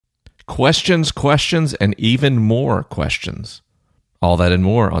Questions, and even more questions. All that and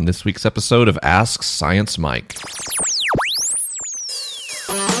more on this week's episode of Ask Science Mike.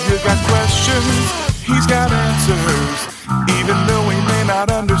 You got questions, he's got answers. Even though he may not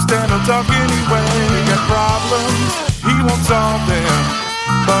understand, he'll talk anyway. You got problems, he won't solve them.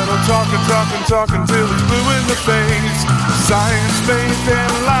 But he'll talk until he's blue in the face. Science, faith,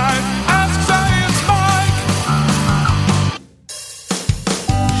 and life. Ask Science Mike.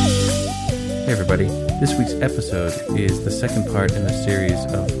 Hey everybody, this week's episode is the second part in a series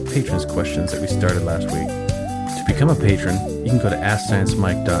of patrons' questions that we started last week. To become a patron, you can go to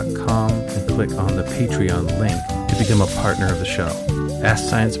AskScienceMike.com and click on the Patreon link to become a partner of the show.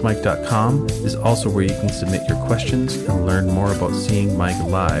 AskScienceMike.com is also where you can submit your questions and learn more about seeing Mike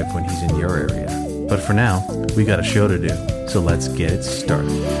live when he's in your area. But for now, we got a show to do, so let's get it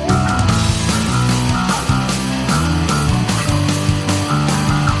started.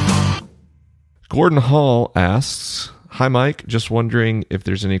 Gordon Hall asks, "Hi Mike, just wondering if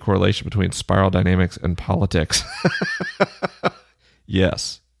there's any correlation between spiral dynamics and politics."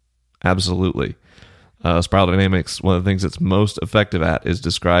 Yes, absolutely. Spiral dynamics, one of the things it's most effective at is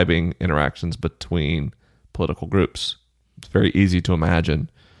describing interactions between political groups. It's very easy to imagine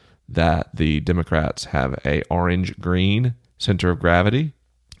that the Democrats have a orange-green center of gravity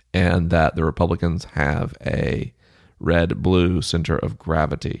and that the Republicans have a red-blue center of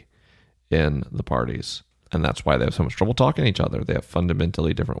gravity in the parties. And that's why they have so much trouble talking to each other. They have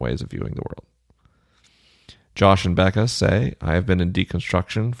fundamentally different ways of viewing the world. Josh and Becca say, "I have been in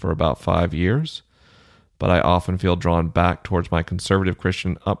deconstruction for about 5 years, but I often feel drawn back towards my conservative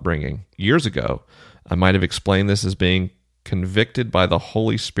Christian upbringing. Years ago, I might have explained this as being convicted by the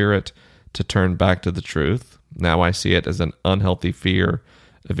Holy Spirit to turn back to the truth. Now I see it as an unhealthy fear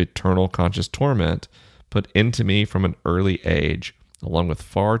of eternal conscious torment put into me from an early age, along with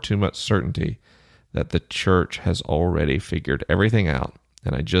far too much certainty that the church has already figured everything out,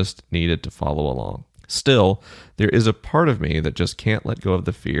 and I just needed to follow along. Still, there is a part of me that just can't let go of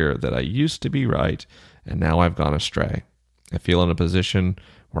the fear that I used to be right, and now I've gone astray. I feel in a position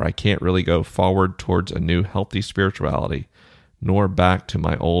where I can't really go forward towards a new healthy spirituality, nor back to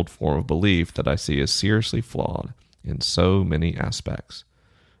my old form of belief that I see as seriously flawed in so many aspects.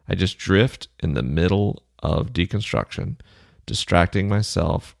 I just drift in the middle of deconstruction, distracting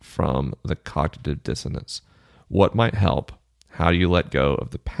myself from the cognitive dissonance. What might help? How do you let go of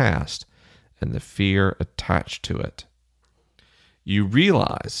the past and the fear attached to it?" You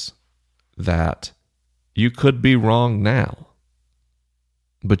realize that you could be wrong now,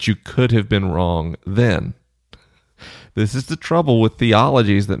 but you could have been wrong then. This is the trouble with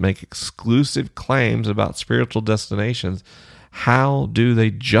theologies that make exclusive claims about spiritual destinations. How do they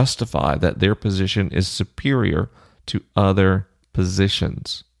justify that their position is superior to other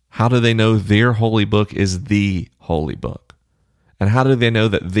positions? How do they know their holy book is the holy book? And how do they know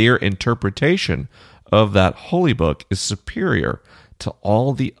that their interpretation of that holy book is superior to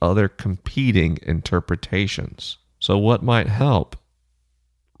all the other competing interpretations? So what might help?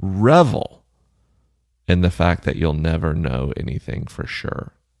 Revel in the fact that you'll never know anything for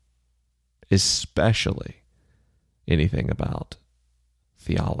sure, especially anything about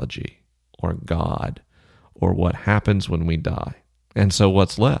theology or God or what happens when we die. And so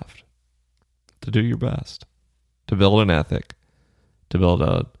what's left? To do your best, to build an ethic, to build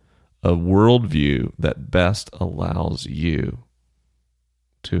a worldview that best allows you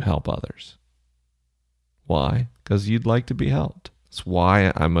to help others. Why? Because you'd like to be helped. That's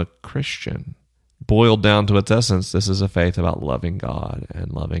why I'm a Christian. Boiled down to its essence, this is a faith about loving God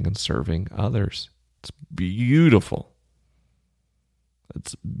and loving and serving others. It's beautiful.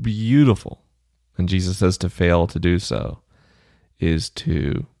 It's beautiful. And Jesus says to fail to do so is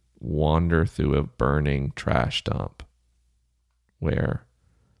to wander through a burning trash dump where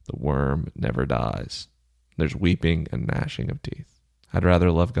the worm never dies. There's weeping and gnashing of teeth. I'd rather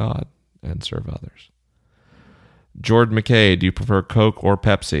love God and serve others. Jordan McKay, do you prefer Coke or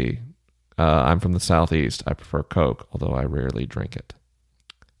Pepsi? I'm from the Southeast. I prefer Coke, although I rarely drink it.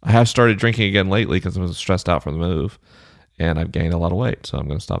 I have started drinking again lately because I was stressed out from the move, and I've gained a lot of weight, so I'm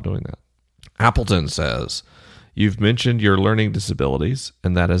going to stop doing that. Appleton says, "You've mentioned your learning disabilities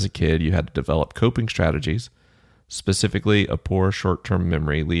and that as a kid you had to develop coping strategies, specifically a poor short-term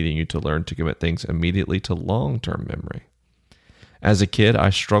memory leading you to learn to commit things immediately to long-term memory. As a kid, I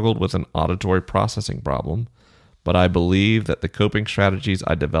struggled with an auditory processing problem, but I believe that the coping strategies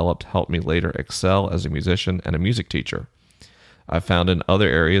I developed helped me later excel as a musician and a music teacher. I've found in other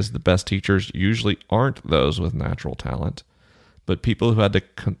areas the best teachers usually aren't those with natural talent, but people who had to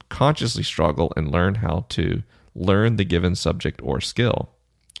consciously struggle and learn how to learn the given subject or skill.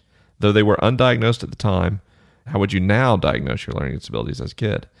 Though they were undiagnosed at the time, how would you now diagnose your learning disabilities as a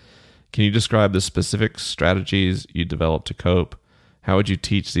kid? Can you describe the specific strategies you developed to cope? How would you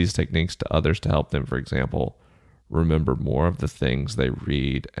teach these techniques to others to help them, for example, remember more of the things they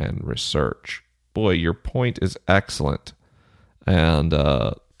read and research? Boy, your point is excellent. And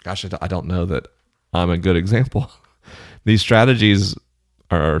gosh, I don't know that I'm a good example. These strategies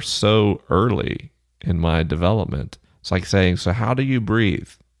are so early in my development. It's like saying, so how do you breathe?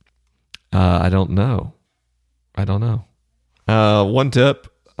 I don't know. One tip,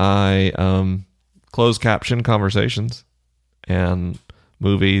 I close caption conversations and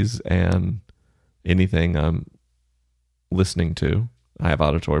movies and anything I'm listening to. I have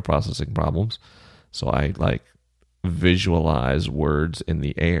auditory processing problems, so I like visualize words in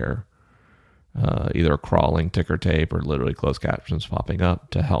the air, either crawling ticker tape or literally closed captions popping up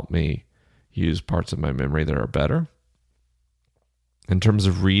to help me use parts of my memory that are better. In terms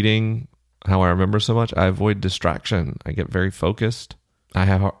of reading, how I remember so much, I avoid distraction. I get very focused. I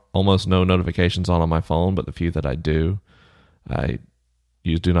have almost no notifications on my phone, but the few that I do, I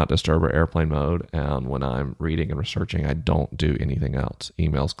use Do Not Disturb or airplane mode. And when I'm reading and researching, I don't do anything else.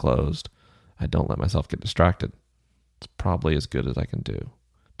 Emails closed. I don't let myself get distracted. It's probably as good as I can do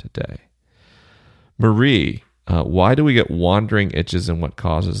today. Marie, why do we get wandering itches and what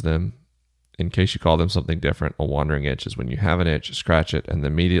causes them? In case you call them something different, a wandering itch is when you have an itch, scratch it, and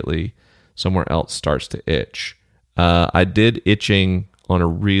immediately somewhere else starts to itch. I did itching on a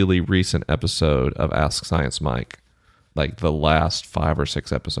really recent episode of Ask Science Mike, like the last 5 or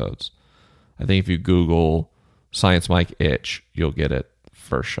 6 episodes. I think if you Google Science Mike itch, you'll get it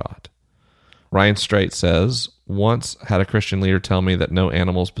first shot. Ryan Strait says, once had a Christian leader tell me that no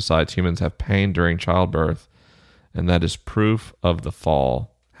animals besides humans have pain during childbirth, and that is proof of the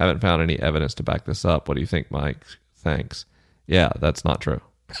fall. Haven't found any evidence to back this up. What do you think, Mike? Thanks. Yeah, that's not true.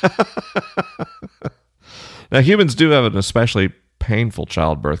 Now, humans do have an especially painful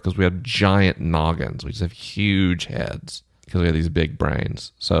childbirth because we have giant noggins. We just have huge heads because we have these big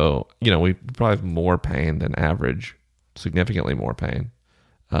brains. So, we probably have more pain than average, significantly more pain.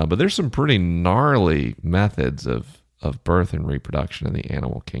 But there's some pretty gnarly methods of birth and reproduction in the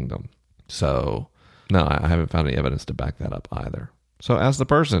animal kingdom. So, no, I haven't found any evidence to back that up either. So ask the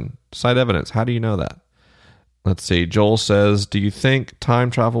person, cite evidence. How do you know that? Let's see. Joel says, do you think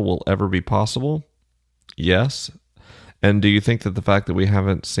time travel will ever be possible? Yes. And do you think that the fact that we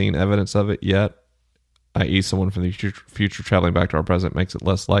haven't seen evidence of it yet, i.e. someone from the future traveling back to our present, makes it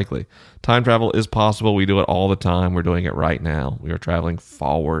less likely? Time travel is possible. We do it all the time. We're doing it right now. We are traveling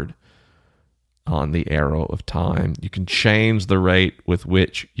forward on the arrow of time. You can change the rate with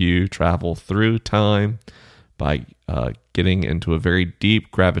which you travel through time by getting into a very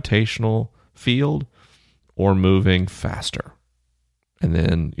deep gravitational field or moving faster. And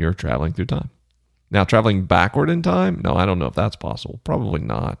then you're traveling through time. Now, traveling backward in time? No, I don't know if that's possible. Probably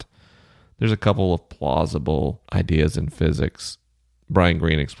not. There's a couple of plausible ideas in physics. Brian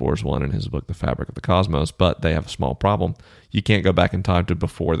Greene explores one in his book, The Fabric of the Cosmos, but they have a small problem. You can't go back in time to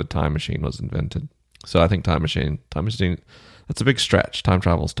before the time machine was invented. So I think time machine, that's a big stretch. Time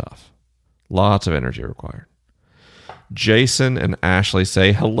travel is tough. Lots of energy required. Jason and Ashley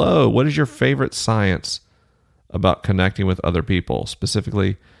say, hello, what is your favorite science about connecting with other people?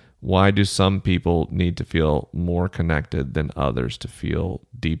 Specifically, why do some people need to feel more connected than others to feel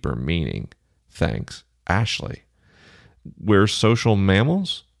deeper meaning? Thanks, Ashley. We're social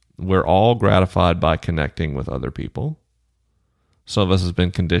mammals. We're all gratified by connecting with other people. Some of us has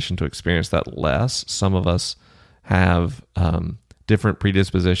been conditioned to experience that less. Some of us have different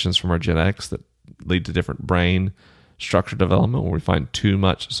predispositions from our genetics that lead to different brain structure development, where we find too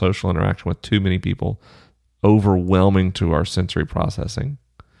much social interaction with too many people overwhelming to our sensory processing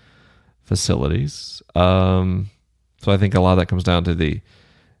facilities. So I think a lot of that comes down to the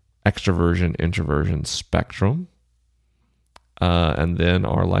extroversion, introversion spectrum, and then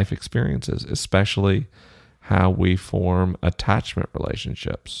our life experiences, especially how we form attachment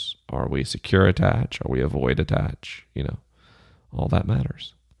relationships. Are we secure attach? Are we avoid attach? All that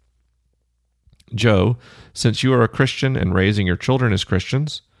matters. Joe, since you are a Christian and raising your children as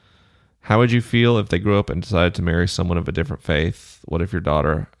Christians, how would you feel if they grew up and decided to marry someone of a different faith? What if your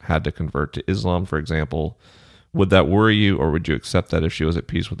daughter had to convert to Islam, for example? Would that worry you, or would you accept that if she was at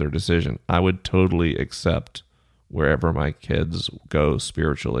peace with their decision? I would totally accept wherever my kids go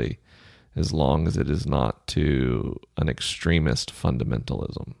spiritually, as long as it is not to an extremist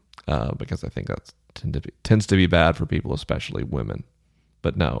fundamentalism, because I think that tends to be bad for people, especially women.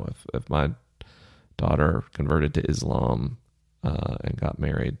 But no, if my daughter converted to Islam and got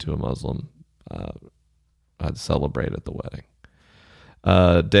married to a Muslim, I'd celebrate at the wedding.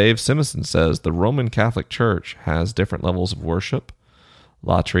 Dave Simison says the Roman Catholic Church has different levels of worship.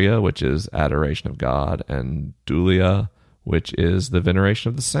 Latria, which is adoration of God, and Dulia, which is the veneration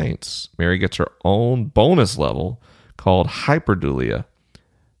of the saints. Mary gets her own bonus level called hyperdulia.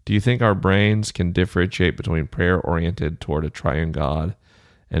 Do you think our brains can differentiate between prayer oriented toward a triune God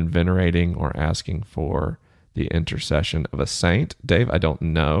and venerating or asking for the intercession of a saint? Dave, I don't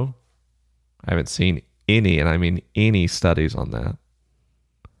know. I haven't seen any, and I mean any, studies on that.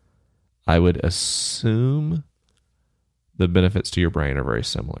 I would assume the benefits to your brain are very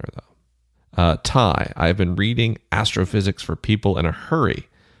similar, though. Ty, I've been reading Astrophysics for People in a Hurry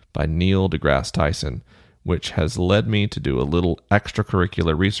by Neil deGrasse Tyson, which has led me to do a little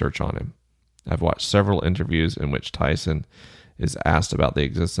extracurricular research on him. I've watched several interviews in which Tyson is asked about the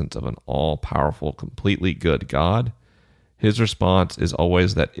existence of an all-powerful, completely good God. His response is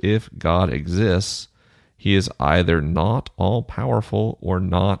always that if God exists, he is either not all-powerful or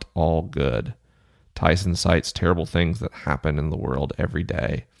not all good. Tyson cites terrible things that happen in the world every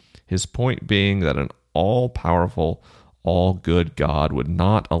day. His point being that an all-powerful, all-good God would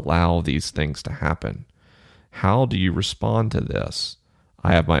not allow these things to happen. How do you respond to this?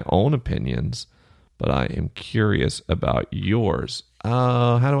 I have my own opinions, but I am curious about yours.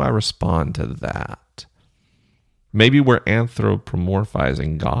 How do I respond to that? Maybe we're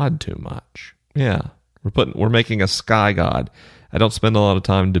anthropomorphizing God too much. Yeah, we're making a sky god. I don't spend a lot of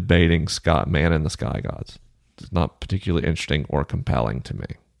time debating man in the sky gods. It's not particularly interesting or compelling to me.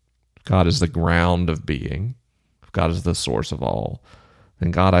 God is the ground of being. God is the source of all.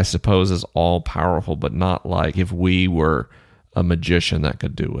 And God, I suppose, is all-powerful, but not like if we were a magician that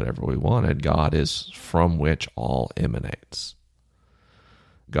could do whatever we wanted. God is from which all emanates.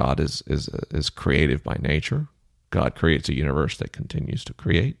 God is creative by nature. God creates a universe that continues to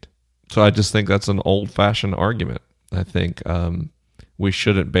create. So I just think that's an old-fashioned argument. I think we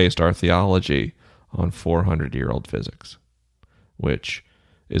shouldn't base our theology on 400-year-old physics, which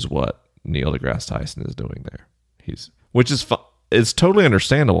is what Neil deGrasse Tyson is doing there. It's totally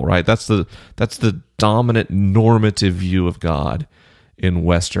understandable, right? That's the dominant normative view of God in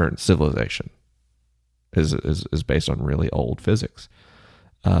Western civilization. Is based on really old physics.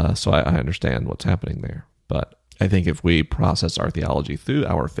 So I understand what's happening there. But I think if we process our theology through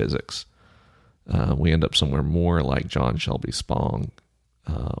our physics, we end up somewhere more like John Shelby Spong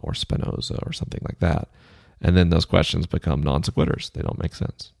or Spinoza or something like that. And then those questions become non sequiturs. They don't make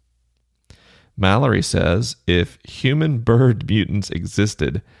sense. Mallory says, if human bird mutants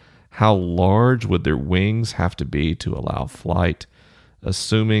existed, how large would their wings have to be to allow flight,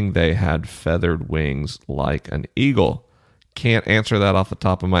 assuming they had feathered wings like an eagle? Can't answer that off the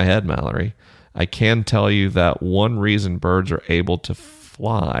top of my head, Mallory. I can tell you that one reason birds are able to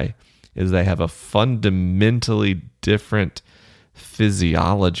fly is they have a fundamentally different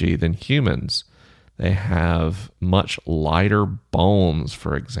physiology than humans. They have much lighter bones,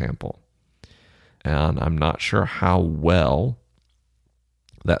 for example. And I'm not sure how well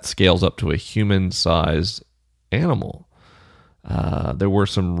that scales up to a human-sized animal. There were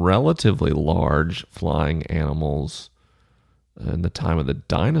some relatively large flying animals in the time of the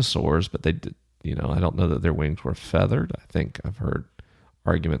dinosaurs, but they did, I don't know that their wings were feathered. I think I've heard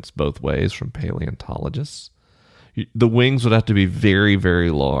arguments both ways from paleontologists. The wings would have to be very, very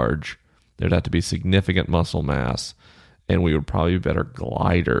large. There'd have to be significant muscle mass, and we would probably be better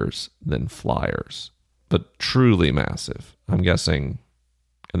gliders than flyers, but truly massive. I'm guessing,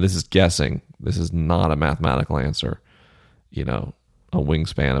 and this is guessing, this is not a mathematical answer, a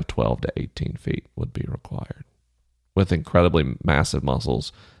wingspan of 12 to 18 feet would be required with incredibly massive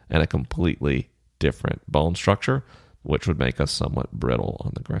muscles and a completely different bone structure, which would make us somewhat brittle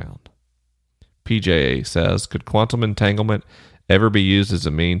on the ground. PJ says, could quantum entanglement ever be used as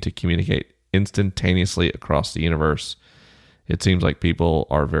a means to communicate instantaneously across the universe? It seems like people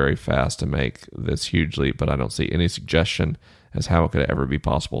are very fast to make this huge leap, but I don't see any suggestion as how it could ever be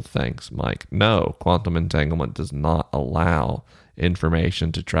possible. Thanks, Mike. No, quantum entanglement does not allow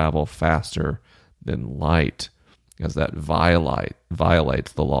information to travel faster than light, as that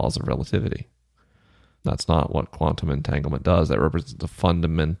violates the laws of relativity. That's not what quantum entanglement does. That represents a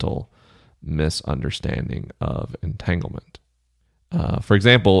fundamental misunderstanding of entanglement. For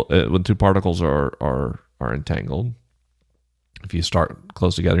example, when two particles are entangled, if you start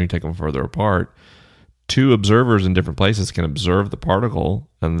close together and you take them further apart, two observers in different places can observe the particle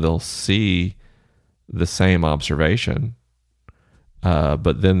and they'll see the same observation,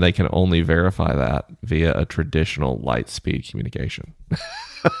 but then they can only verify that via a traditional light speed communication.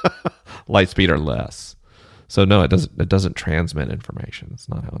 Light speed or less. So no, it doesn't transmit information. That's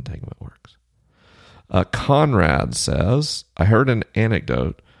not how entanglement works. Conrad says, I heard an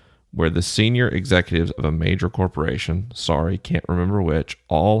anecdote where the senior executives of a major corporation, sorry, can't remember which,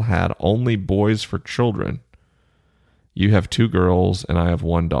 all had only boys for children. You have 2 girls and I have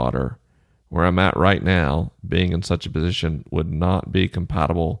 1 daughter. Where I'm at right now, being in such a position would not be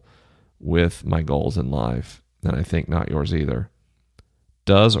compatible with my goals in life, and I think not yours either.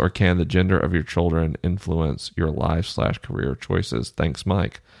 Does or can the gender of your children influence your life/career choices? Thanks,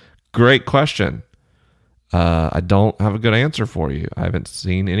 Mike. Great question. I don't have a good answer for you. I haven't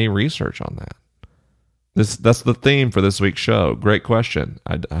seen any research on that. That's the theme for this week's show. Great question.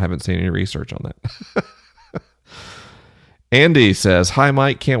 I haven't seen any research on that. Andy says, hi,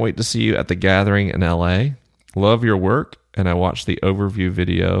 Mike. Can't wait to see you at the gathering in LA. Love your work, and I watched the overview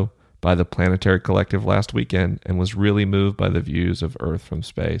video by the Planetary Collective last weekend and was really moved by the views of Earth from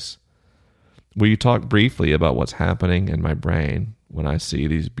space. Will you talk briefly about what's happening in my brain when I see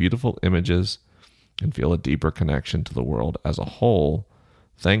these beautiful images and feel a deeper connection to the world as a whole?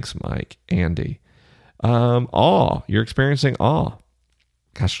 Thanks, Mike. Andy. Awe. You're experiencing awe.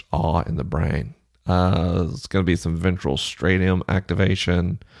 Gosh, awe in the brain. It's going to be some ventral striatum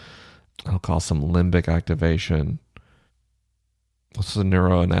activation. I'll call some limbic activation. What's the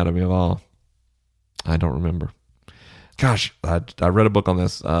neuroanatomy of awe? I don't remember. Gosh, I read a book on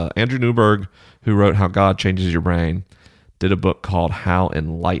this. Andrew Newberg, who wrote How God Changes Your Brain, did a book called How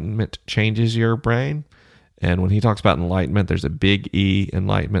Enlightenment Changes Your Brain. And when he talks about enlightenment, there's a big E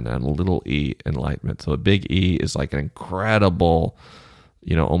enlightenment and a little e enlightenment. So a big E is like an incredible,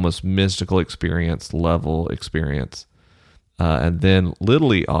 almost mystical experience, level experience. And then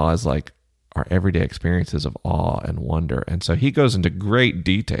little e awe is like our everyday experiences of awe and wonder. And so he goes into great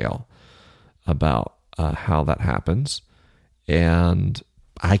detail about how that happens. And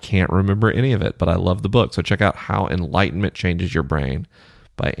I can't remember any of it, but I love the book. So check out How Enlightenment Changes Your Brain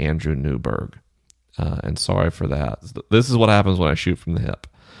by Andrew Newberg. And sorry for that. This is what happens when I shoot from the hip.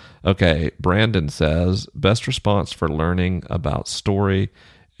 Okay, Brandon says, best response for learning about story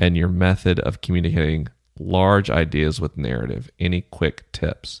and your method of communicating large ideas with narrative. Any quick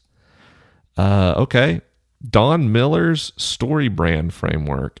tips? Okay, Don Miller's story brand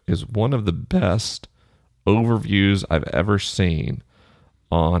framework is one of the best overviews I've ever seen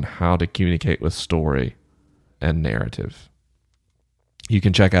on how to communicate with story and narrative. You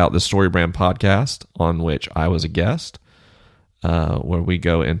can check out the Story Brand podcast, on which I was a guest, where we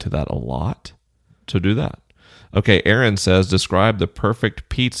go into that a lot. So do that. Okay, Aaron says, describe the perfect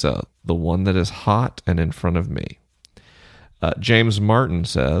pizza, the one that is hot and in front of me. James Martin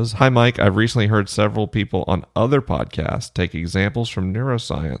says, hi, Mike. I've recently heard several people on other podcasts take examples from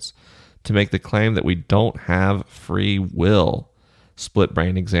neuroscience to make the claim that we don't have free will. Split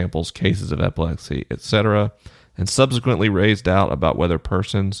brain examples, cases of epilepsy, etc., and subsequently raised doubt about whether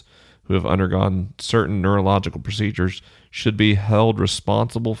persons who have undergone certain neurological procedures should be held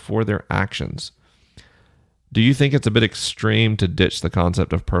responsible for their actions. Do you think it's a bit extreme to ditch the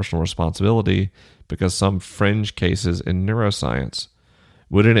concept of personal responsibility because some fringe cases in neuroscience?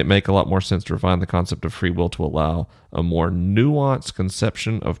 Wouldn't it make a lot more sense to refine the concept of free will to allow a more nuanced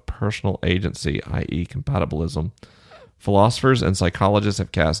conception of personal agency, i.e. compatibilism? Philosophers and psychologists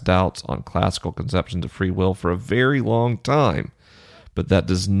have cast doubts on classical conceptions of free will for a very long time, but that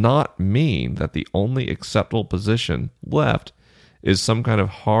does not mean that the only acceptable position left is some kind of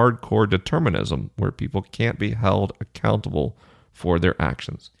hardcore determinism where people can't be held accountable for their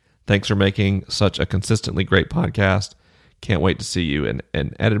actions. Thanks for making such a consistently great podcast. Can't wait to see you in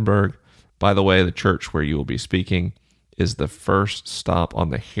Edinburgh. By the way, the church where you will be speaking is the first stop on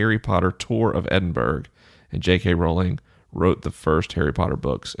the Harry Potter tour of Edinburgh, and J.K. Rowling wrote the first Harry Potter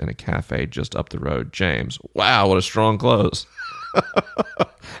books in a cafe just up the road. James, wow, what a strong close.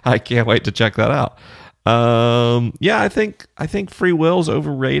 I can't wait to check that out. I think free will is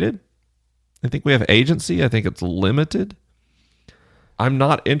overrated. I think we have agency. I think it's limited. I'm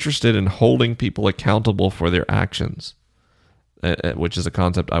not interested in holding people accountable for their actions, which is a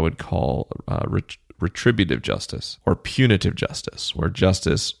concept I would call retributive justice or punitive justice, where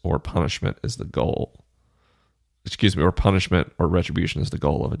justice or punishment is the goal. Or punishment or retribution is the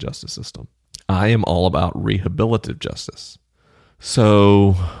goal of a justice system. I am all about rehabilitative justice.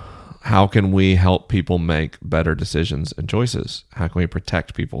 So how can we help people make better decisions and choices? How can we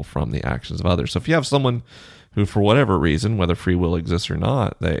protect people from the actions of others? So if you have someone who, for whatever reason, whether free will exists or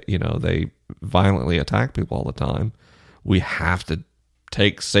not, they violently attack people all the time, we have to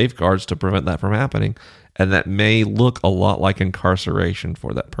take safeguards to prevent that from happening. And that may look a lot like incarceration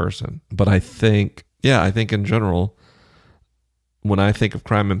for that person. But I think in general, when I think of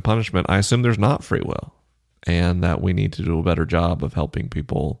crime and punishment, I assume there's not free will, and that we need to do a better job of helping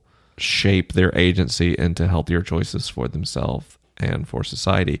people shape their agency into healthier choices for themselves and for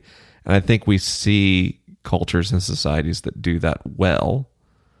society. And I think we see cultures and societies that do that well,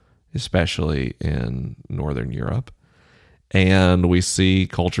 especially in Northern Europe. And we see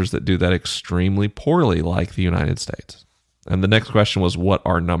cultures that do that extremely poorly, like the United States. And the next question was, what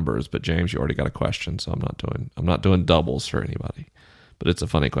are numbers? But James, you already got a question, so I'm not doing doubles for anybody. But it's a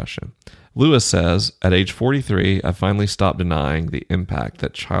funny question. Lewis says, at age 43, I finally stopped denying the impact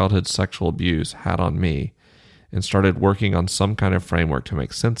that childhood sexual abuse had on me and started working on some kind of framework to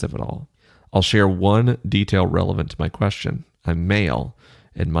make sense of it all. I'll share one detail relevant to my question. I'm male,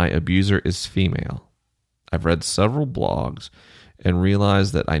 and my abuser is female. I've read several blogs and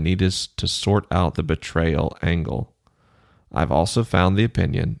realized that I needed to sort out the betrayal angle. I've also found the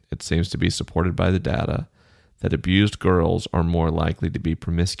opinion, it seems to be supported by the data, that abused girls are more likely to be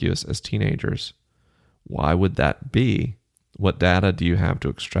promiscuous as teenagers. Why would that be? What data do you have to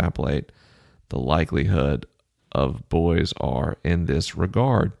extrapolate the likelihood of boys are in this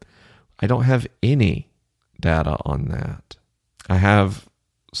regard? I don't have any data on that. I have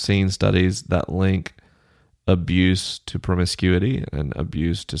seen studies that link abuse to promiscuity and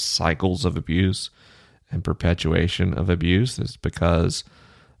abuse to cycles of abuse and perpetuation of abuse. It's because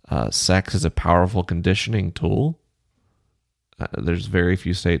sex is a powerful conditioning tool. There's very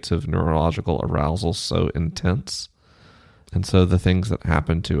few states of neurological arousal so intense. And so the things that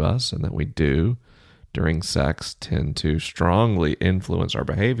happen to us and that we do during sex tend to strongly influence our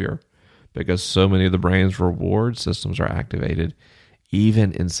behavior because so many of the brain's reward systems are activated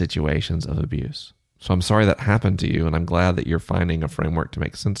even in situations of abuse. So I'm sorry that happened to you, and I'm glad that you're finding a framework to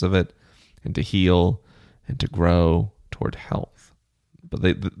make sense of it and to heal and to grow toward health. But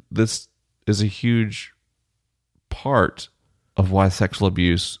this is a huge part of why sexual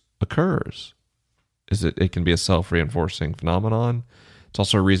abuse occurs. Is it can be a self-reinforcing phenomenon. It's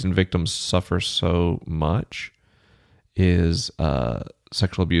also a reason victims suffer so much is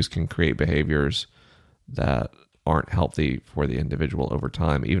sexual abuse can create behaviors that aren't healthy for the individual over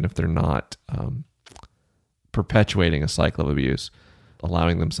time, even if they're not perpetuating a cycle of abuse,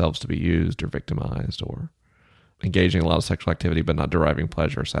 allowing themselves to be used or victimized or engaging in a lot of sexual activity but not deriving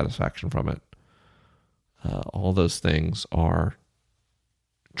pleasure or satisfaction from it. All those things are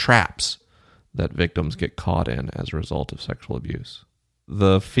traps that victims get caught in as a result of sexual abuse.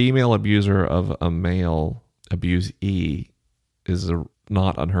 The female abuser of a male abusee is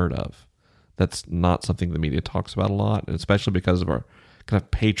not unheard of. That's not something the media talks about a lot, and especially because of our kind of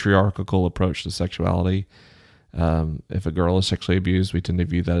patriarchal approach to sexuality. If a girl is sexually abused, we tend to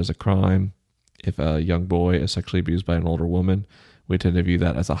view that as a crime. If a young boy is sexually abused by an older woman, we tend to view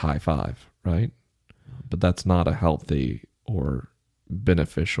that as a high five, right? But that's not a healthy or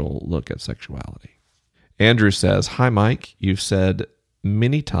beneficial look at sexuality. Andrew says, hi, Mike. You've said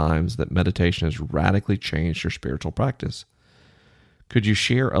many times that meditation has radically changed your spiritual practice. Could you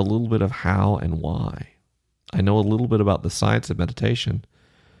share a little bit of how and why? I know a little bit about the science of meditation,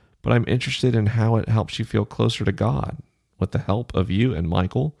 but I'm interested in how it helps you feel closer to God. With the help of you and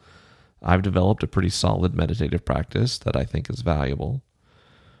Michael, I've developed a pretty solid meditative practice that I think is valuable.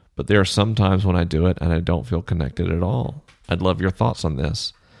 But there are some times when I do it and I don't feel connected at all. I'd love your thoughts on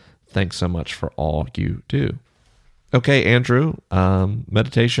this. Thanks so much for all you do. Okay, Andrew,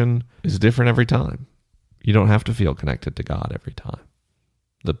 meditation is different every time. You don't have to feel connected to God every time.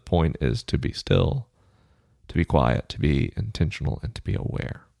 The point is to be still, to be quiet, to be intentional, and to be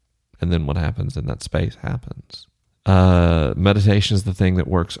aware. And then what happens in that space happens. Meditation is the thing that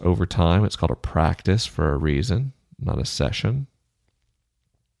works over time. It's called a practice for a reason, not a session.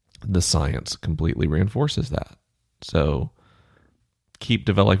 The science completely reinforces that. So keep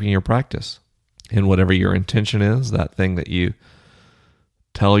developing your practice. And whatever your intention is, that thing that you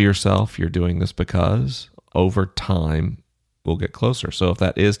tell yourself you're doing this because, over time will get closer. So if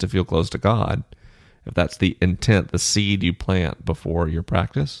that is to feel close to God, if that's the intent, the seed you plant before your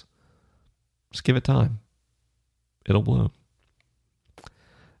practice, just give it time. It'll bloom.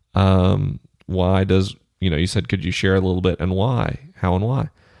 Why does, you said, could you share a little bit and why? How and why?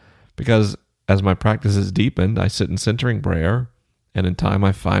 Because as my practice is deepened, I sit in centering prayer, and in time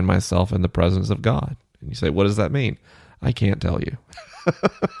I find myself in the presence of God. And you say, what does that mean? I can't tell you.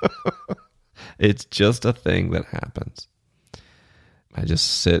 It's just a thing that happens. I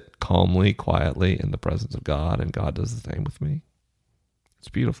just sit calmly, quietly in the presence of God, and God does the same with me. It's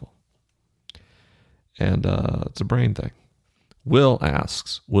beautiful. And it's a brain thing. Will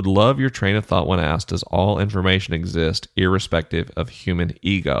asks, would love your train of thought when asked, does all information exist irrespective of human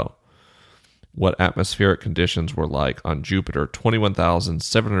ego? What atmospheric conditions were like on Jupiter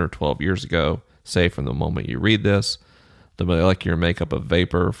 21,712 years ago, say from the moment you read this? the molecular makeup of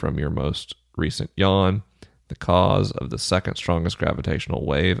vapor from your most recent yawn, the cause of the second strongest gravitational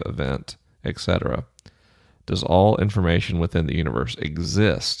wave event, etc. Does all information within the universe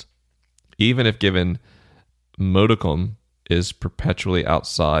exist, even if given modicum is perpetually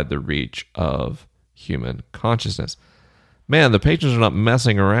outside the reach of human consciousness? Man, the patrons are not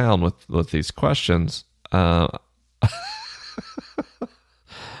messing around with these questions. I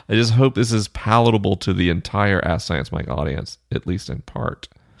just hope this is palatable to the entire Ask Science Mike audience, at least in part.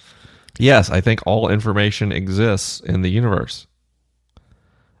 Yes, I think all information exists in the universe.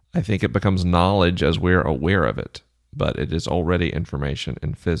 I think it becomes knowledge as we're aware of it, but it is already information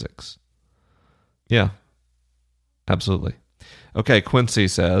in physics. Yeah, absolutely. Okay, Quincy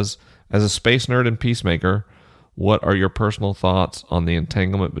says, as a space nerd and peacemaker, what are your personal thoughts on the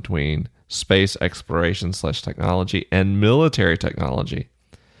entanglement between space exploration / technology and military technology?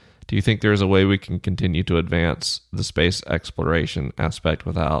 Do you think there is a way we can continue to advance the space exploration aspect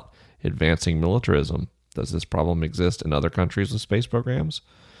without advancing militarism? Does this problem exist in other countries with space programs?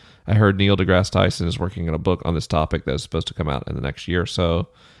 I heard Neil deGrasse Tyson is working on a book on this topic that is supposed to come out in the next year or so.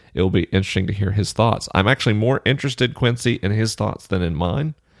 It will be interesting to hear his thoughts. I'm actually more interested, Quincy, in his thoughts than in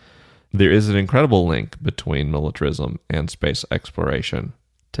mine. There is an incredible link between militarism and space exploration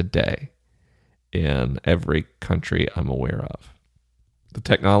today in every country I'm aware of. The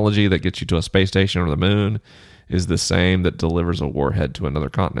technology that gets you to a space station or the moon is the same that delivers a warhead to another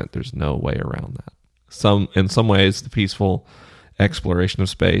continent. There's no way around that. In some ways, the peaceful exploration of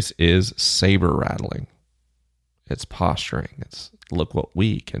space is saber rattling. It's posturing. It's look what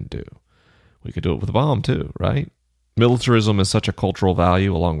we can do. We could do it with a bomb too, right? Militarism is such a cultural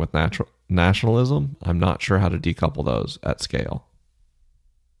value along with nationalism. I'm not sure how to decouple those at scale,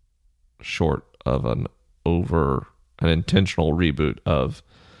 short of an intentional reboot of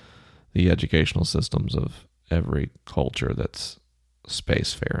the educational systems of every culture that's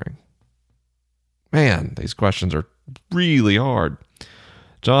spacefaring. Man, these questions are really hard.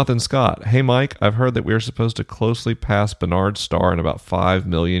 Jonathan Scott, hey Mike, I've heard that we are supposed to closely pass Barnard's star in about 5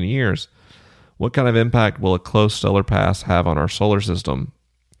 million years. What kind of impact will a close stellar pass have on our solar system?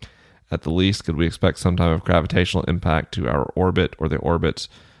 At the least, could we expect some type of gravitational impact to our orbit or the orbits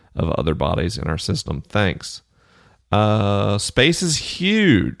of other bodies in our system? Thanks. Space is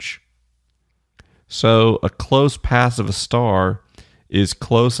huge. So a close pass of a star is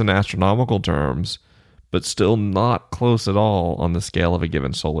close in astronomical terms, but still not close at all on the scale of a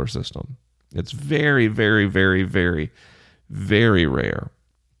given solar system. It's very, very, very, very, very rare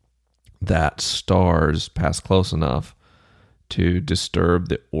that stars pass close enough to disturb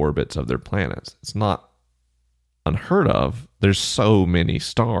the orbits of their planets. It's not unheard of. There's so many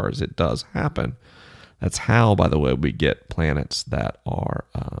stars. It does happen. That's how, by the way, we get planets that are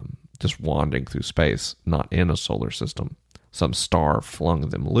just wandering through space, not in a solar system. Some star flung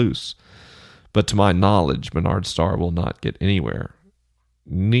them loose. But to my knowledge, Barnard's star will not get anywhere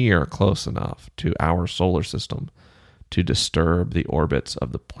near close enough to our solar system to disturb the orbits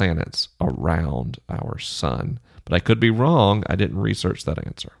of the planets around our sun. But I could be wrong. I didn't research that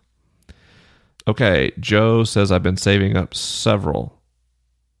answer. Okay, Joe says I've been saving up several.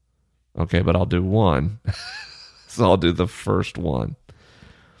 Okay, but I'll do one. So I'll do the first one.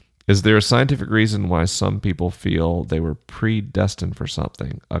 Is there a scientific reason why some people feel they were predestined for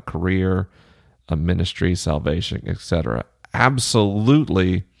something? A career, a ministry, salvation, etc.?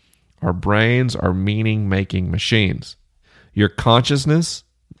 Absolutely. Our brains are meaning-making machines. Your consciousness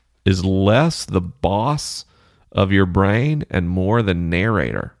is less the boss of your brain and more the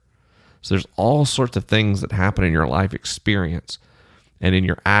narrator. So there's all sorts of things that happen in your life experience and in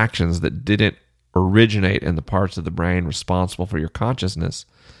your actions that didn't originate in the parts of the brain responsible for your consciousness,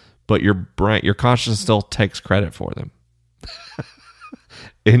 but your consciousness still takes credit for them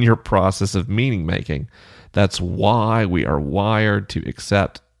in your process of meaning making. That's why we are wired to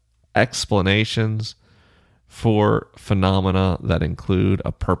accept explanations for phenomena that include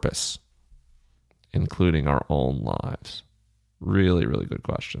a purpose, including our own lives. Really, really good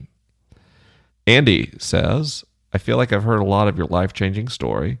question. Andy says, I feel like I've heard a lot of your life-changing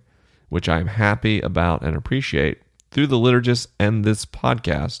story, which I'm happy about and appreciate, through the liturgist and this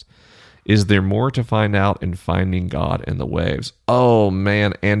podcast. Is there more to find out in finding God in the waves? Oh,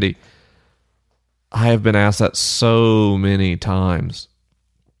 man, Andy, I have been asked that so many times.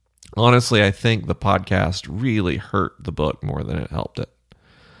 Honestly, I think the podcast really hurt the book more than it helped it,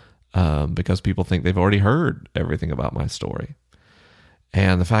 because people think they've already heard everything about my story.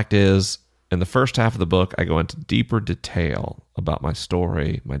 And the fact is, in the first half of the book, I go into deeper detail about my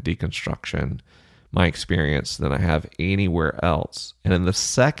story, my deconstruction, my experience than I have anywhere else. And in the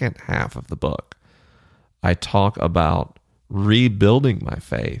second half of the book, I talk about rebuilding my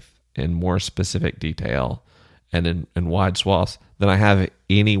faith in more specific detail and in wide swaths than I have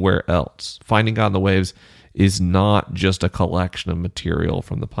anywhere else. Finding God in the Waves is not just a collection of material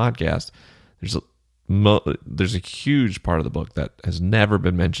from the podcast. There's a huge part of the book that has never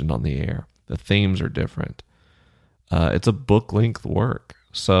been mentioned on the air. The themes are different. It's a book-length work.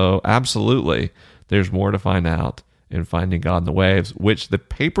 So absolutely, there's more to find out in Finding God in the Waves, which the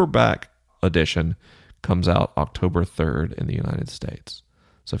paperback edition comes out October 3rd in the United States.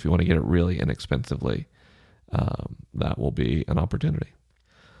 So if you want to get it really inexpensively, that will be an opportunity.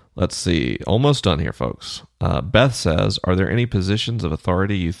 Let's see. Almost done here, folks. Beth says, are there any positions of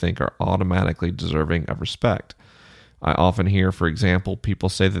authority you think are automatically deserving of respect? I often hear, for example, people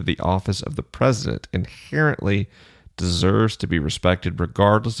say that the office of the president inherently deserves to be respected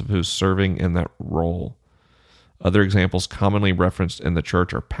regardless of who's serving in that role. Other examples commonly referenced in the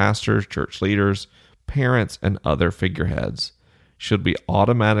church are pastors, church leaders, parents, and other figureheads. Should we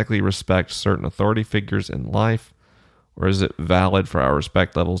automatically respect certain authority figures in life, or is it valid for our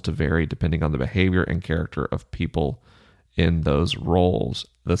respect levels to vary depending on the behavior and character of people in those roles?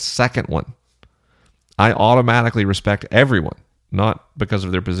 The second one. I automatically respect everyone, not because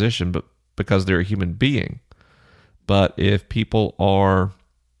of their position, but because they're a human being. But if people are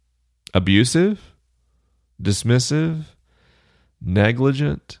abusive, dismissive,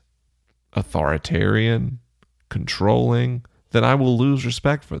 negligent, authoritarian, controlling, then I will lose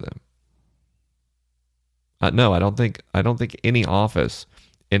respect for them. No, I don't think any office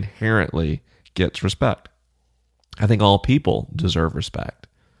inherently gets respect. I think all people deserve respect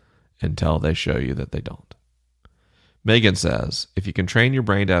until they show you that they don't. Megan says, if you can train your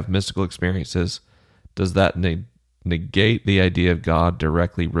brain to have mystical experiences, does that negate the idea of God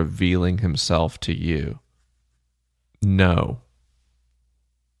directly revealing himself to you? No.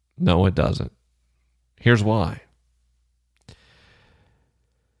 No, it doesn't. Here's why.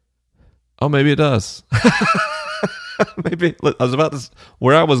 Oh, maybe it does. Maybe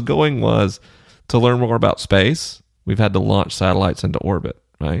where I was going was to learn more about space. We've had to launch satellites into orbit,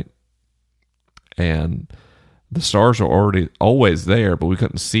 right? And the stars are always there, but we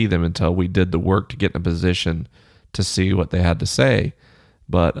couldn't see them until we did the work to get in a position to see what they had to say.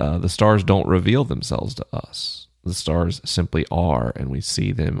 But the stars don't reveal themselves to us. The stars simply are, and we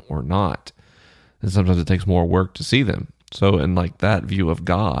see them or not. And sometimes it takes more work to see them. So in like that view of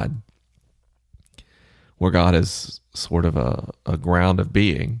God, where God is sort of a ground of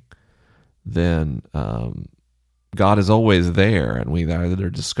being, then God is always there, and we either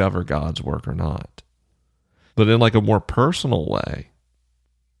discover God's work or not. But in like a more personal way,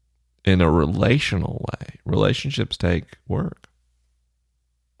 in a relational way, relationships take work.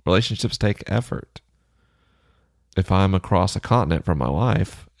 Relationships take effort. If I'm across a continent from my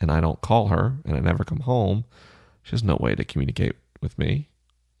wife and I don't call her and I never come home, she has no way to communicate with me,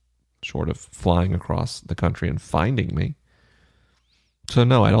 short of flying across the country and finding me. So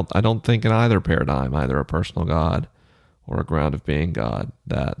no, I don't think in either paradigm, either a personal God or a ground of being God,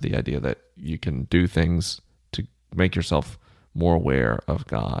 that the idea that you can do things to make yourself more aware of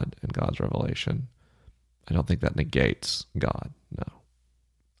God and God's revelation, I don't think that negates God. No.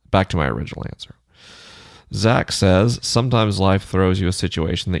 Back to my original answer. Zach says, sometimes life throws you a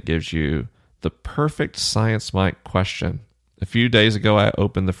situation that gives you the perfect Science Mike question. A few days ago, I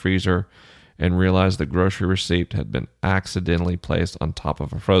opened the freezer and realized the grocery receipt had been accidentally placed on top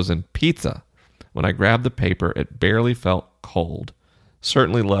of a frozen pizza. When I grabbed the paper, it barely felt cold,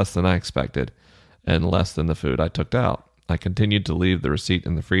 certainly less than I expected, and less than the food I took out. I continued to leave the receipt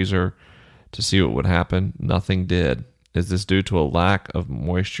in the freezer to see what would happen. Nothing did. Is this due to a lack of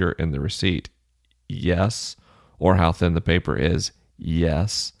moisture in the receipt? Yes. Or how thin the paper is?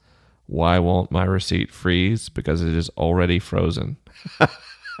 Yes. Why won't my receipt freeze? Because it is already frozen.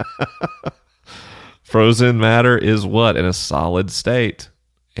 Frozen matter is what? In a solid state.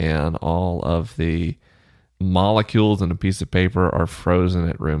 And all of the molecules in a piece of paper are frozen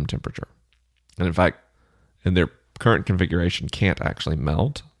at room temperature. And in fact, in their current configuration, can't actually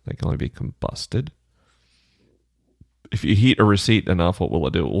melt. They can only be combusted. If you heat a receipt enough, what will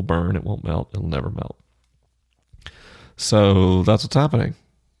it do? It will burn. It won't melt. It'll never melt. So that's what's happening.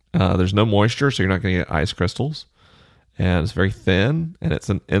 There's no moisture, so you're not going to get ice crystals. And it's very thin, and it's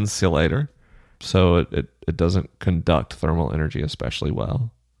an insulator. So it doesn't conduct thermal energy especially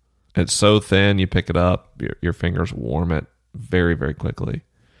well. It's so thin, you pick it up, your fingers warm it very, very quickly.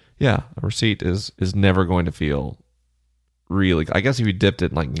 Yeah, a receipt is never going to feel really... I guess if you dipped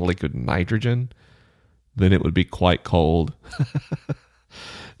it in like liquid nitrogen, then it would be quite cold.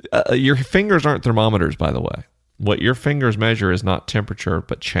 Your fingers aren't thermometers, by the way. What your fingers measure is not temperature,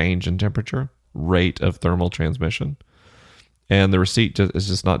 but change in temperature, rate of thermal transmission. and the receipt is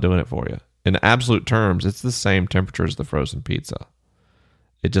just not doing it for you. In absolute terms, it's the same temperature as the frozen pizza.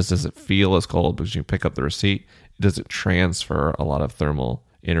 It just doesn't feel as cold because you pick up the receipt. It doesn't transfer a lot of thermal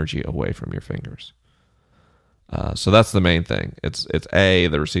energy away from your fingers. So that's the main thing. It's A,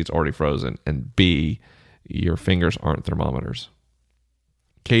 the receipt's already frozen, and B, your fingers aren't thermometers.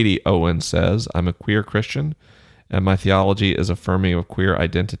 Katie Owen says, I'm a queer Christian, and my theology is affirming of queer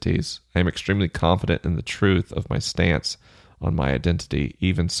identities. I am extremely confident in the truth of my stance on my identity.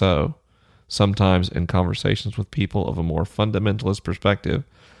 Even so, sometimes in conversations with people of a more fundamentalist perspective,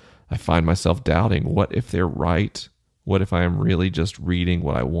 I find myself doubting, what if they're right? What if I am really just reading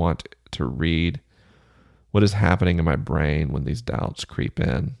what I want to read? What is happening in my brain when these doubts creep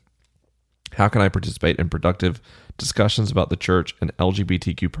in? How can I participate in productive discussions about the church and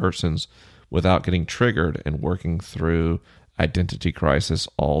LGBTQ persons without getting triggered and working through identity crisis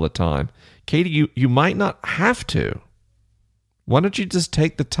all the time? Katie, you might not have to. Why don't you just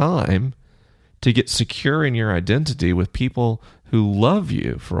take the time to get secure in your identity with people who love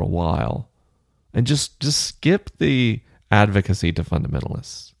you for a while and just skip the advocacy to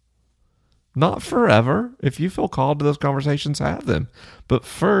fundamentalists? Not forever. If you feel called to those conversations, have them. But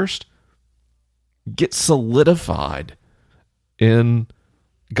first, get solidified in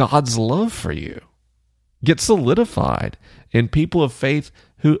God's love for you. Get solidified in people of faith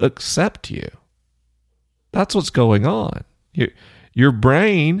who accept you. That's what's going on. Your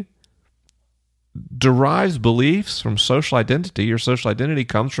brain derives beliefs from social identity. Your social identity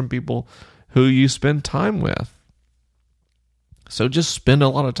comes from people who you spend time with. So just spend a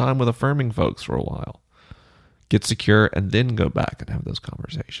lot of time with affirming folks for a while. Get secure and then go back and have those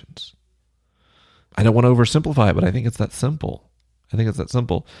conversations. I don't want to oversimplify it, but I think it's that simple.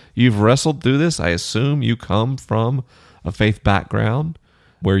 You've wrestled through this. I assume you come from a faith background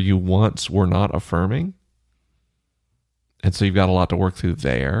where you once were not affirming. And so you've got a lot to work through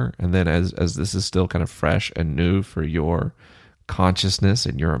there. And then as this is still kind of fresh and new for your consciousness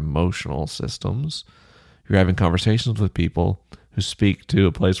and your emotional systems, you're having conversations with people who speak to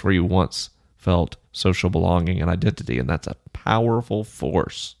a place where you once felt social belonging and identity. And that's a powerful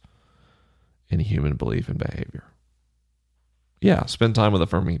force in human belief and behavior. Yeah, spend time with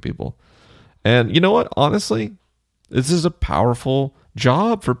affirming people. And you know what? Honestly, this is a powerful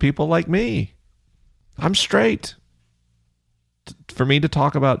job for people like me. I'm straight. For me to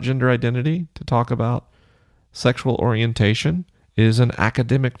talk about gender identity, to talk about sexual orientation is an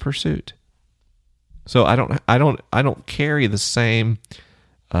academic pursuit. So I don't carry the same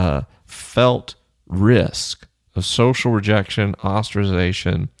felt risk of social rejection,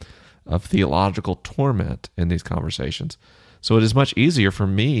 ostracization, of theological torment in these conversations. So it is much easier for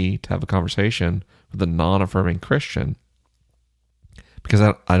me to have a conversation with a non-affirming Christian because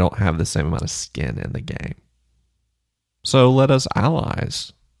I don't have the same amount of skin in the game. So let us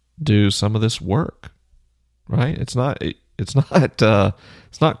allies do some of this work, right? It's not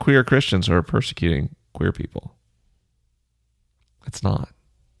queer Christians who are persecuting queer people. It's not.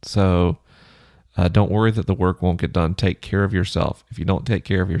 So don't worry that the work won't get done. Take care of yourself. If you don't take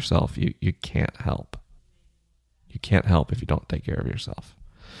care of yourself, you can't help. You can't help if you don't take care of yourself.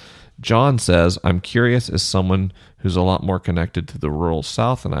 John says, I'm curious as someone who's a lot more connected to the rural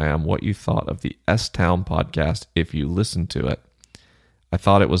South than I am, what you thought of the S-Town podcast if you listened to it. I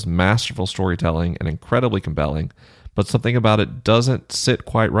thought it was masterful storytelling and incredibly compelling, but something about it doesn't sit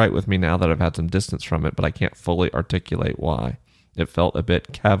quite right with me now that I've had some distance from it, but I can't fully articulate why. It felt a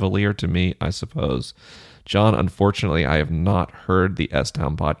bit cavalier to me, I suppose. John, unfortunately, I have not heard the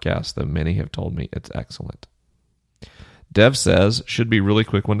S-Town podcast, though many have told me it's excellent. Dev says, should be really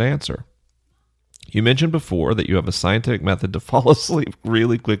quick one to answer. You mentioned before that you have a scientific method to fall asleep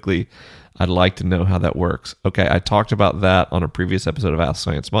really quickly. I'd like to know how that works. Okay, I talked about that on a previous episode of Ask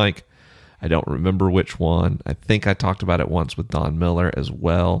Science Mike. I don't remember which one. I think I talked about it once with Don Miller as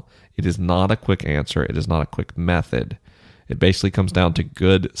well. It is not a quick answer. It is not a quick method. It basically comes down to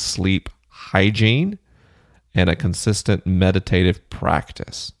good sleep hygiene and a consistent meditative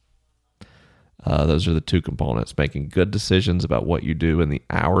practice. Those are the two components, making good decisions about what you do in the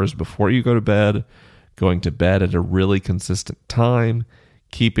hours before you go to bed, going to bed at a really consistent time,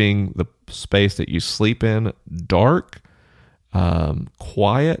 keeping the space that you sleep in dark,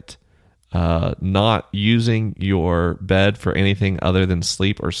 quiet, not using your bed for anything other than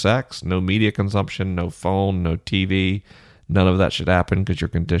sleep or sex, no media consumption, no phone, no TV. None of that should happen because you're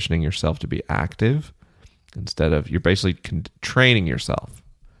conditioning yourself to be active instead of, you're basically training yourself,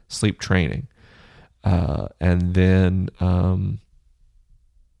 sleep training. And then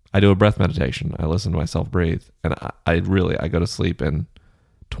I do a breath meditation. I listen to myself breathe, and I go to sleep in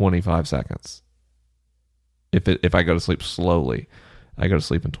 25 seconds. If I go to sleep slowly, I go to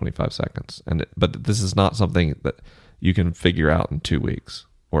sleep in 25 seconds. But this is not something that you can figure out in 2 weeks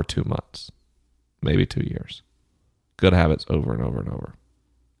or 2 months, maybe 2 years. Good habits over and over and over.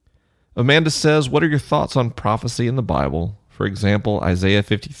 Amanda says, what are your thoughts on prophecy in the Bible? For example, Isaiah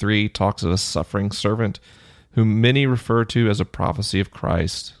 53 talks of a suffering servant whom many refer to as a prophecy of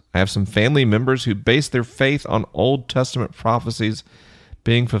Christ. I have some family members who base their faith on Old Testament prophecies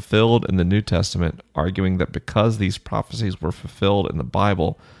being fulfilled in the New Testament, arguing that because these prophecies were fulfilled in the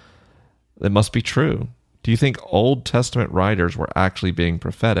Bible, they must be true. Do you think Old Testament writers were actually being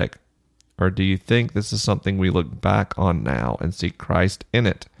prophetic? Or do you think this is something we look back on now and see Christ in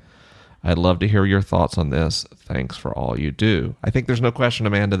it? I'd love to hear your thoughts on this. Thanks for all you do. I think there's no question,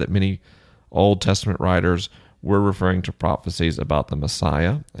 Amanda, that many Old Testament writers were referring to prophecies about the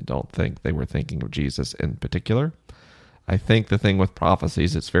Messiah. I don't think they were thinking of Jesus in particular. I think the thing with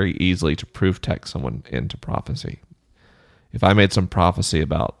prophecies, it's very easily to proof text someone into prophecy. If I made some prophecy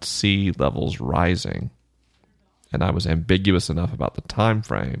about sea levels rising, and I was ambiguous enough about the time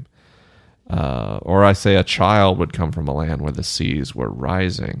frame, or I say a child would come from a land where the seas were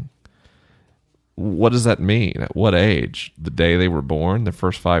rising, what does that mean? At what age? The day they were born? The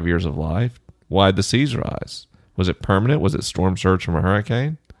first 5 years of life? Why'd the seas rise? Was it permanent? Was it storm surge from a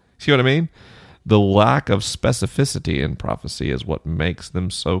hurricane? See what I mean? The lack of specificity in prophecy is what makes them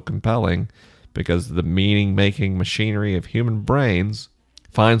so compelling, because the meaning-making machinery of human brains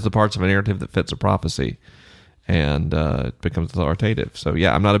finds the parts of a narrative that fits a prophecy, and it becomes authoritative. So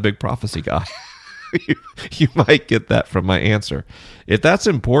yeah, I'm not a big prophecy guy. You might get that from my answer. If that's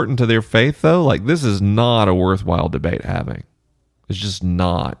important to their faith, though, like, this is not a worthwhile debate having. It's just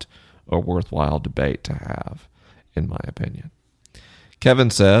not a worthwhile debate to have, in my opinion. Kevin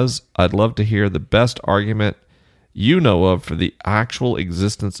says, I'd love to hear the best argument you know of for the actual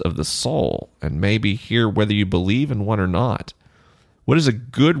existence of the soul, and maybe hear whether you believe in one or not. What is a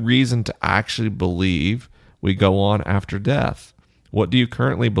good reason to actually believe we go on after death? What do you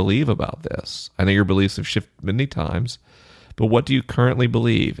currently believe about this? I know your beliefs have shifted many times, but what do you currently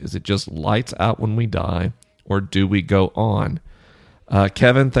believe? Is it just lights out when we die, or do we go on?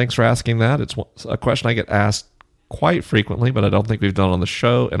 Kevin, thanks for asking that. It's a question I get asked quite frequently, but I don't think we've done on the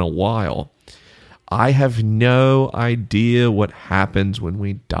show in a while. I have no idea what happens when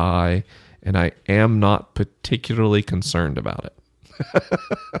we die, and I am not particularly concerned about it.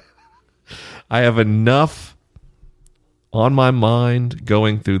 I have enough on my mind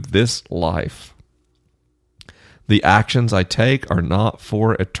going through this life. The actions I take are not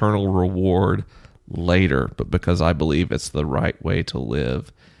for eternal reward later, but because I believe it's the right way to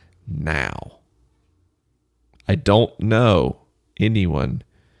live now. I don't know anyone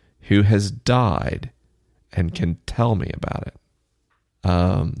who has died and can tell me about it.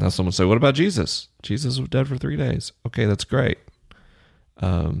 Now someone say, what about Jesus? Jesus was dead for 3 days. Okay, that's great.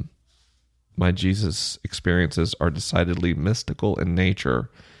 My Jesus experiences are decidedly mystical in nature,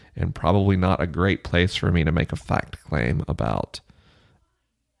 and probably not a great place for me to make a fact claim about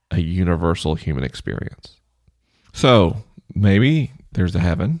a universal human experience. So maybe there's a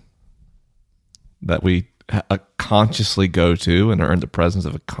heaven that we consciously go to and are in the presence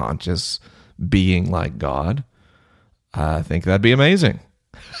of a conscious being like God. I think that'd be amazing.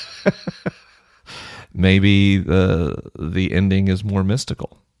 Maybe the ending is more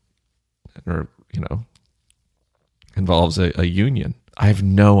mystical, or, involves a union. I have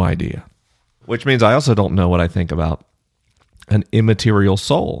no idea. Which means I also don't know what I think about an immaterial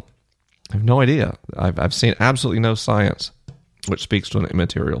soul. I have no idea. I've seen absolutely no science which speaks to an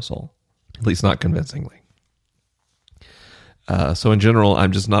immaterial soul, at least not convincingly. So in general,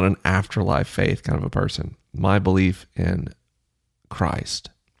 I'm just not an afterlife faith kind of a person. My belief in Christ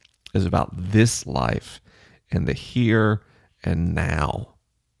is about this life and the here and now,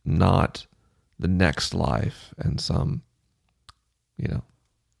 not the next life and some,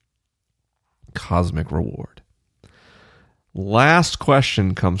 cosmic reward. Last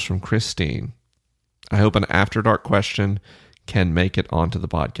question comes from Christine. I hope an After Dark question can make it onto the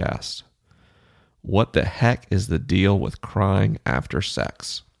podcast. What the heck is the deal with crying after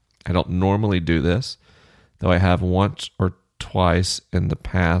sex? I don't normally do this, though I have once or twice in the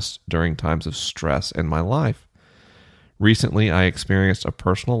past during times of stress in my life. Recently, I experienced a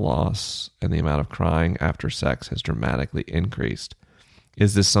personal loss, and the amount of crying after sex has dramatically increased.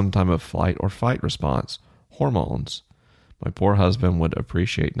 Is this some type of flight or fight response? Hormones. My poor husband would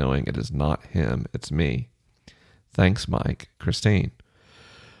appreciate knowing it is not him, it's me. Thanks, Mike. Christine.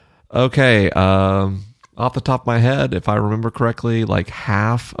 Okay, off the top of my head, if I remember correctly, like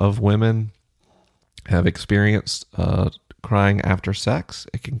half of women have experienced crying after sex.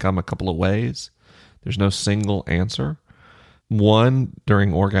 It can come a couple of ways. There's no single answer. One,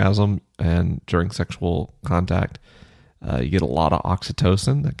 during orgasm and during sexual contact, you get a lot of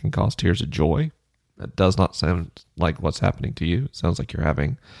oxytocin that can cause tears of joy. That does not sound like what's happening to you. It sounds like you're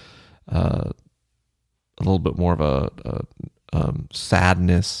having a little bit more of a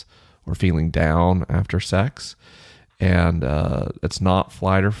sadness or feeling down after sex. And it's not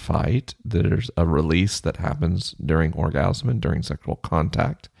flight or fight. There's a release that happens during orgasm and during sexual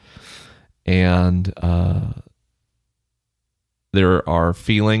contact. And there are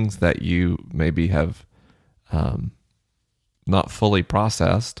feelings that you maybe have not fully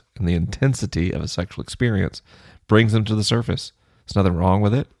processed, and the intensity of a sexual experience brings them to the surface. There's nothing wrong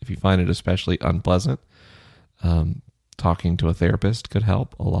with it. If you find it especially unpleasant, talking to a therapist could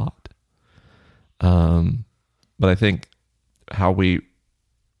help a lot. But I think how we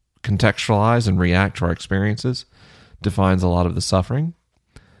contextualize and react to our experiences defines a lot of the suffering.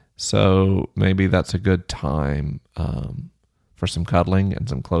 So maybe that's a good time for some cuddling and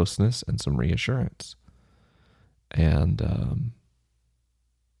some closeness and some reassurance. And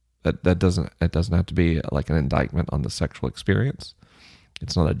it doesn't have to be like an indictment on the sexual experience.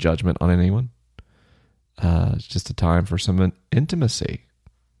 It's not a judgment on anyone. It's just a time for some intimacy.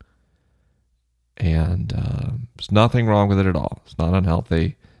 And there's nothing wrong with it at all. It's not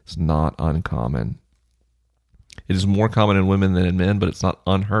unhealthy. It's not uncommon. It is more common in women than in men, but it's not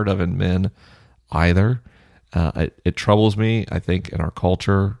unheard of in men either. It troubles me, I think, in our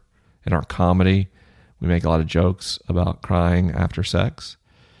culture, in our comedy. We make a lot of jokes about crying after sex.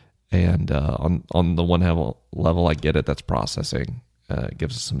 And on the one level, I get it. That's processing. It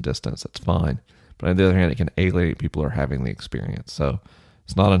gives us some distance. That's fine. But on the other hand, it can alienate people who are having the experience. So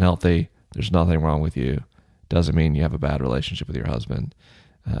it's not unhealthy. There's nothing wrong with you. Doesn't mean you have a bad relationship with your husband.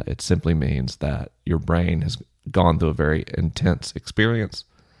 It simply means that your brain has gone through a very intense experience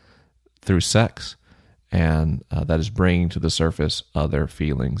through sex, and that is bringing to the surface other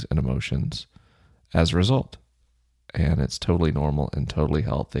feelings and emotions as a result. And it's totally normal and totally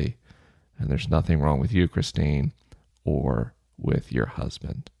healthy. And there's nothing wrong with you, Christine, or with your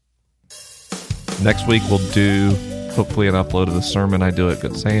husband. Next week, we'll do hopefully an upload of the sermon I do at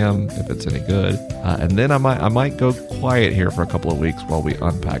Good Sam, if it's any good. And then I might go quiet here for a couple of weeks while we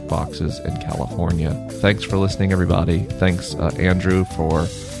unpack boxes in California. Thanks for listening, everybody. Thanks, Andrew, for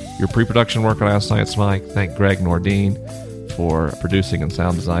your pre-production work on Ask Science Mike. Thank Greg Nordine for producing and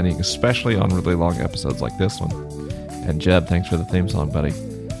sound designing, especially on really long episodes like this one. And Jeb, thanks for the theme song, buddy.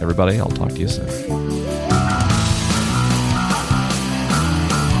 Everybody, I'll talk to you soon.